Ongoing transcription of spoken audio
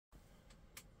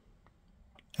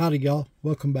Howdy y'all,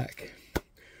 welcome back.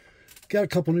 Got a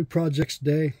couple new projects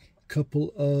today, a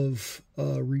couple of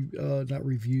not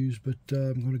reviews, but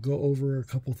I'm going to go over a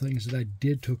couple things that I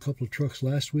did to a couple of trucks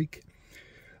last week.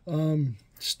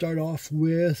 Start off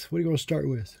with, what are you going to start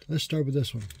with? Let's start with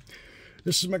this one.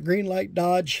 This is my Greenlight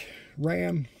Dodge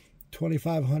Ram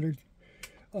 2500.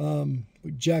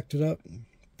 We jacked it up,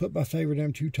 put my favorite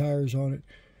M2 tires on it,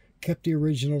 kept the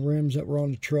original rims that were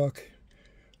on the truck.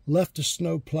 Left the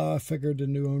snow plow. I figured the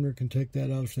new owner can take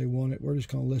that out if they want it. We're just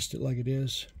going to list it like it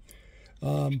is.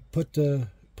 Put a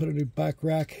new back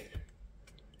rack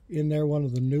in there, one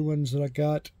of the new ones that I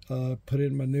got. Put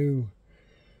in my new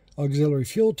auxiliary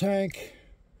fuel tank.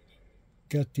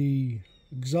 Got the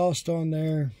exhaust on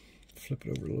there. Flip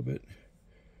it over a little bit.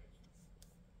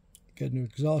 Got a new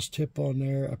exhaust tip on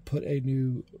there. I put a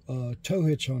new tow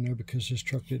hitch on there because this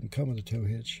truck didn't come with a tow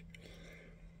hitch.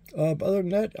 Other than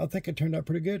that, I think it turned out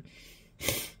pretty good.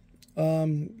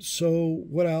 So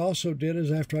what I also did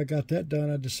is after I got that done,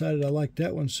 I decided I liked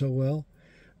that one so well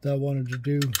that I wanted to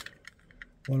do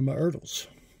one of my Ertls.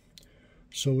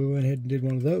 So we went ahead and did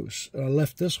one of those. I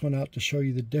left this one out to show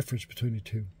you the difference between the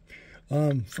two.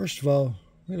 First of all,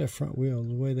 look at that front wheel,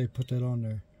 the way they put that on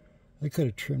there. They could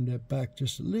have trimmed that back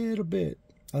just a little bit.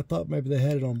 I thought maybe they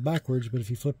had it on backwards, but if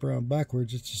you flip around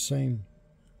backwards, it's the same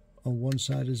on one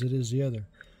side as it is the other.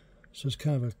 So it's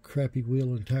kind of a crappy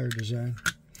wheel and tire design.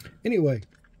 Anyway,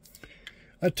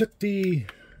 I took the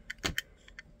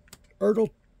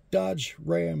Ertl Dodge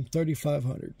Ram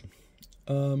 3500.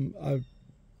 I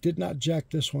did not jack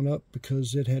this one up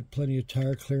because it had plenty of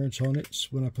tire clearance on it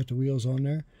when I put the wheels on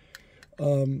there.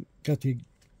 Got the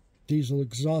diesel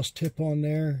exhaust tip on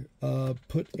there.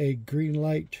 Put a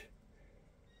Greenlight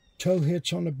tow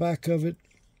hitch on the back of it.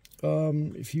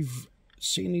 If you've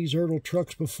seen these Ertl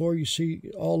trucks before, you see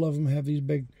all of them have these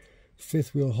big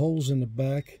fifth wheel holes in the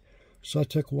back. So I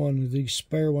took one of these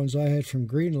spare ones I had from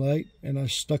Greenlight and I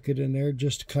stuck it in there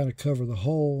just to kind of cover the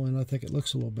hole, and I think it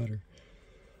looks a little better.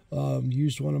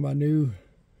 Used one of my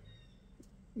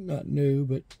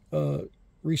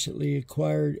recently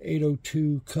acquired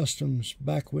 802 Customs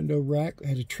back window rack. I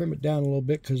had to trim it down a little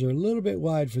bit because they're a little bit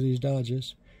wide for these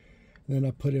Dodges. And then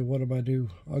I put in one of my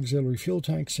new auxiliary fuel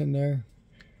tanks in there.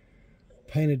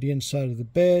 Painted the inside of the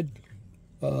bed,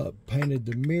 painted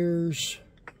the mirrors.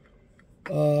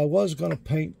 I was going to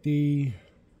paint the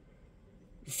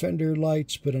fender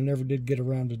lights, but I never did get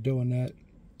around to doing that.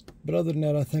 But other than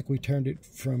that, I think we turned it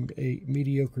from a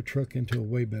mediocre truck into a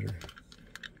way better.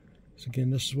 So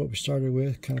again, this is what we started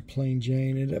with, kind of plain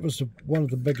Jane. And that was one of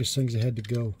the biggest things that had to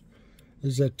go,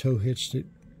 is that tow hitch that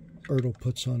Ertl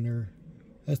puts on there.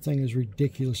 That thing is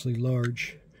ridiculously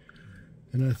large.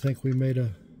 And I think we made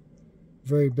a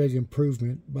very big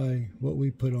improvement by what we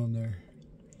put on there.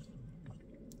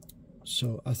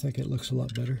 So I think it looks a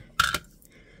lot better.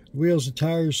 Wheels and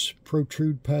tires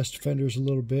protrude past fenders a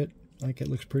little bit. I think it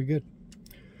looks pretty good.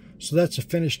 So that's a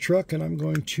finished truck, and I'm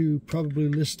going to probably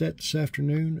list that this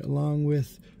afternoon along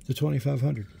with the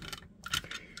 2500.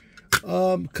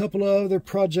 A couple of other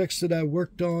projects that I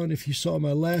worked on. If you saw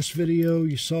my last video,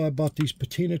 you saw I bought these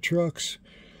patina trucks.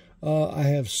 I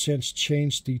have since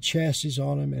changed the chassis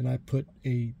on them, and I put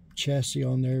a chassis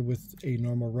on there with a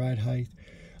normal ride height.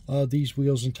 These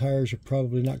wheels and tires are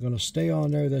probably not going to stay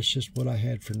on there. That's just what I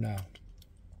had for now.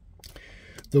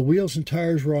 The wheels and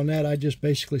tires were on that. I just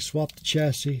basically swapped the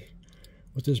chassis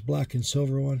with this black and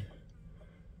silver one.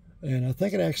 And I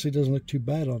think it actually doesn't look too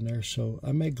bad on there. So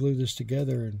I may glue this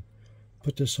together and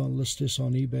put this on, list this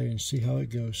on eBay and see how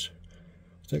it goes.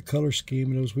 With that color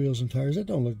scheme and those wheels and tires, that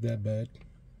don't look that bad.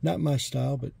 Not my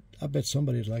style, but I bet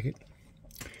somebody'd like it.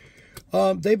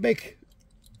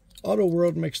 Auto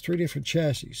World makes 3 different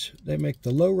chassis. They make the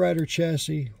lowrider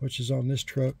chassis, which is on this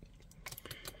truck.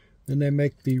 Then they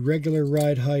make the regular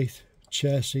ride height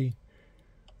chassis,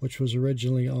 which was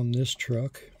originally on this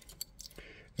truck.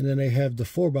 And then they have the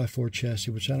 4x4 chassis,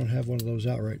 which I don't have one of those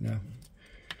out right now.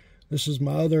 This is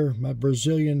my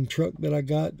Brazilian truck that I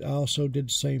got. I also did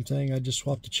the same thing. I just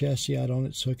swapped the chassis out on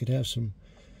it so it could have some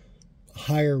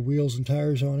higher wheels and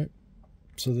tires on it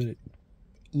so that it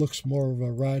looks more of a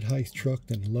ride height truck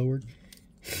than lowered.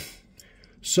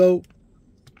 So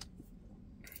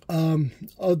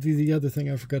the other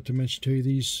thing I forgot to mention to you,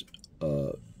 these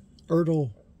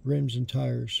Ertl rims and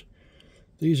tires,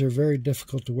 these are very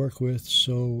difficult to work with,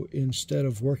 so instead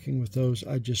of working with those,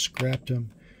 I just scrapped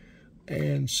them.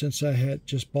 And since I had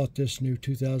just bought this new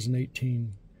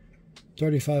 2018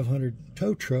 3500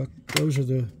 tow truck, those are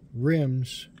the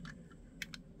rims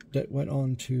that went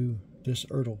on to this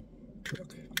Ertl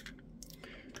truck.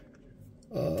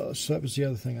 So that was the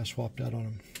other thing I swapped out on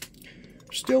them.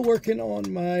 Still working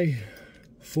on my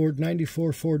Ford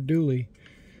 94 Ford Dually.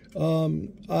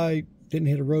 I didn't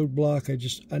hit a roadblock.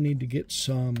 I need to get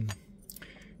some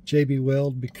JB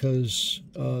Weld because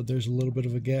there's a little bit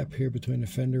of a gap here between the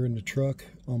fender and the truck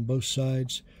on both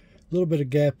sides. A little bit of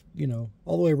gap, you know,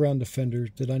 all the way around the fender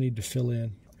that I need to fill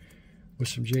in with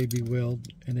some JB Weld,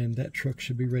 and then that truck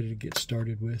should be ready to get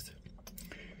started with.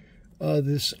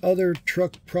 This other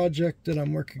truck project that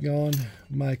I'm working on,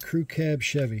 my crew cab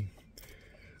Chevy.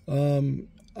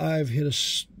 I've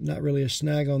hit not really a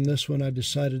snag on this one. I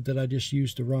decided that I just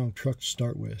used the wrong truck to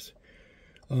start with.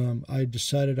 I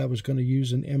decided I was going to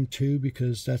use an M2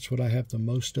 because that's what I have the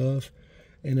most of.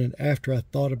 And then after I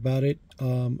thought about it,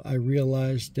 I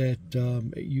realized that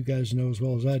you guys know as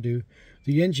well as I do,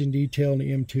 the engine detail in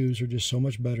the M2s are just so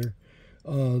much better.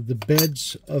 The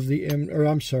beds of the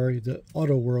the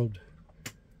Auto World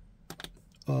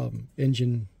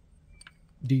engine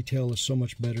detail is so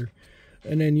much better.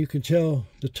 And then you can tell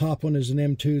the top one is an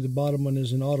M2, the bottom one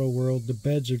is an Auto World. The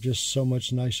beds are just so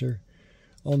much nicer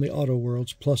on the Auto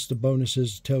Worlds, plus the bonus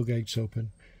is the tailgate's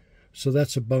open. So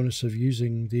that's a bonus of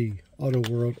using the Auto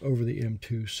World over the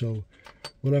M2. So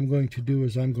what I'm going to do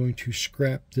is I'm going to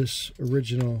scrap this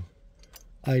original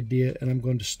idea and I'm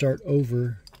going to start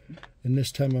over, and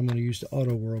this time I'm going to use the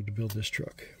Auto World to build this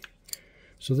truck.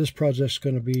 So this project's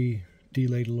going to be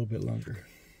delayed a little bit longer.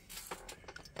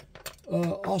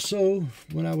 Also,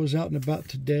 when I was out and about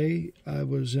today, I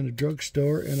was in a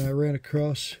drugstore and I ran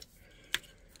across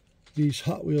these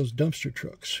Hot Wheels dumpster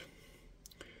trucks.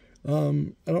 I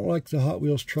don't like the Hot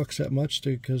Wheels trucks that much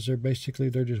because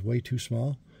they're just way too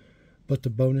small. But the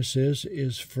bonus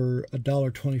is for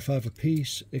 $1.25 a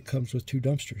piece, it comes with 2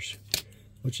 dumpsters,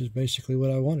 which is basically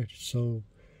what I wanted. So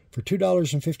for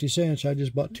 $2.50, I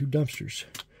just bought 2 dumpsters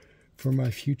for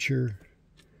my future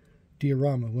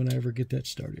diorama when I ever get that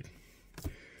started.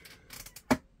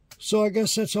 So I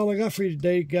guess that's all I got for you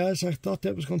today, guys. I thought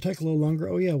that was going to take a little longer.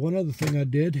 Oh yeah, one other thing I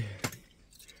did.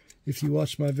 If you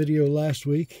watched my video last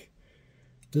week,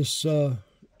 this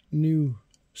new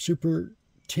Super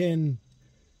 10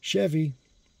 Chevy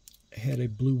had a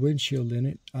blue windshield in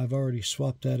it. I've already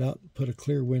swapped that out and put a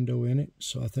clear window in it,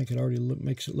 so I think it already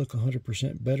makes it look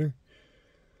 100% better.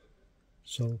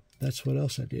 So that's what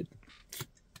else I did.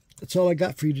 That's all I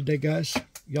got for you today, guys.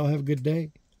 Y'all have a good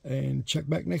day, and check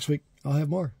back next week. I'll have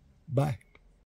more. Bye.